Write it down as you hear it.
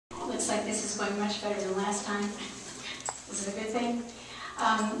like this is going much better than last time. This is a good thing.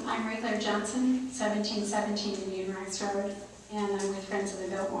 I'm Ray Claire Johnson, 1717 Indian Rocks Road, and I'm with Friends of the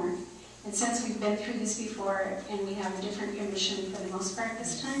Biltmore. And since we've been through this before, and we have a different commission for the most part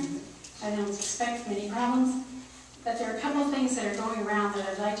this time, I don't expect many problems. But there are a couple of things that are going around that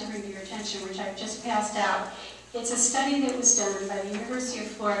I'd like to bring to your attention, which I've just passed out. It's a study that was done by the University of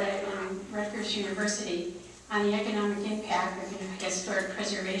Florida and Rutgers University on the economic impact of historic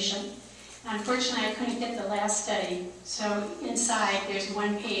preservation. Unfortunately, I couldn't get the last study, so inside there's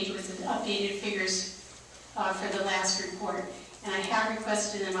one page with the updated figures for the last report. And I have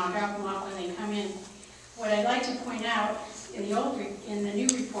requested them, I'll drop them off when they come in. What I'd like to point out in the new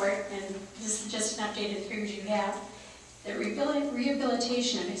report, and this is just an updated figures you have, that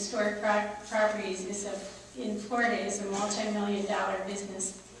rehabilitation of historic properties in Florida is a multi-million-dollar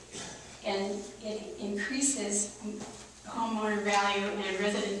business. And it increases homeowner value and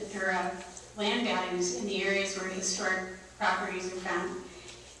resident land values in the areas where historic properties are found.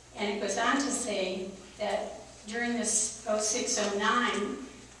 And it goes on to say that during this 06-09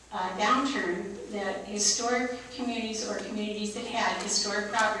 downturn, that historic communities or communities that had historic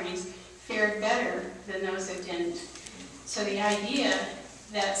properties fared better than those that didn't. So the idea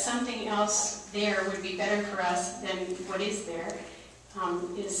that something else there would be better for us than what is there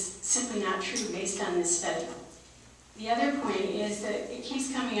is simply not true based on this study. The other point is that it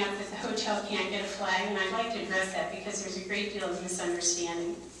keeps coming up that the hotel can't get a flag, and I'd like to address that because there's a great deal of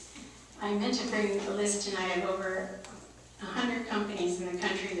misunderstanding. I meant to bring a list tonight of over 100 companies in the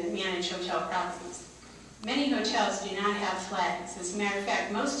country that manage hotel properties. Many hotels do not have flags. As a matter of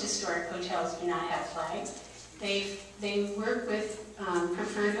fact, most historic hotels do not have flags. They work with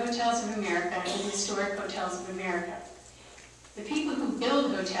Preferred Hotels of America and Historic Hotels of America. The people who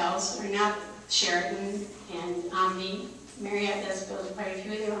build hotels are not Sheraton and Omni. Marriott does build quite a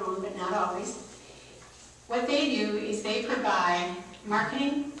few of their own, but not always. What they do is they provide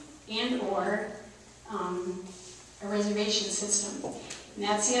marketing and or a reservation system. And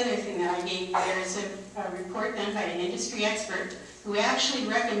that's the other thing that I gave you. There's a report done by an industry expert who actually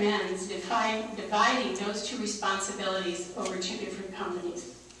recommends dividing those two responsibilities over two different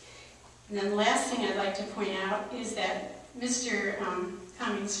companies. And then the last thing I'd like to point out is that Mr.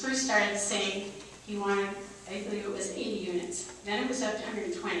 Cummings first started saying he wanted, I believe it was 80 units. Then it was up to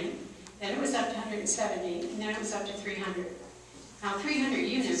 120. Then it was up to 170. And then it was up to 300. Now 300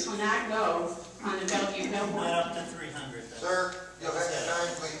 units will not go on the Bellevue Biltmore. Not up to 300. Sir, you'll have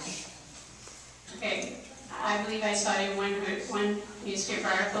time, please. Okay. I believe I saw it in one newspaper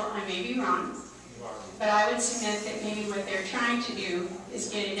article. I may be wrong. But I would submit that maybe what they're trying to do is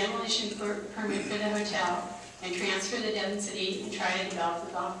get a demolition permit for the hotel and transfer the density and try to develop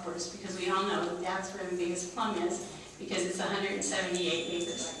the golf course, because we all know that that's where the biggest plum is, because it's 178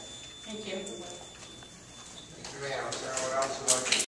 acres.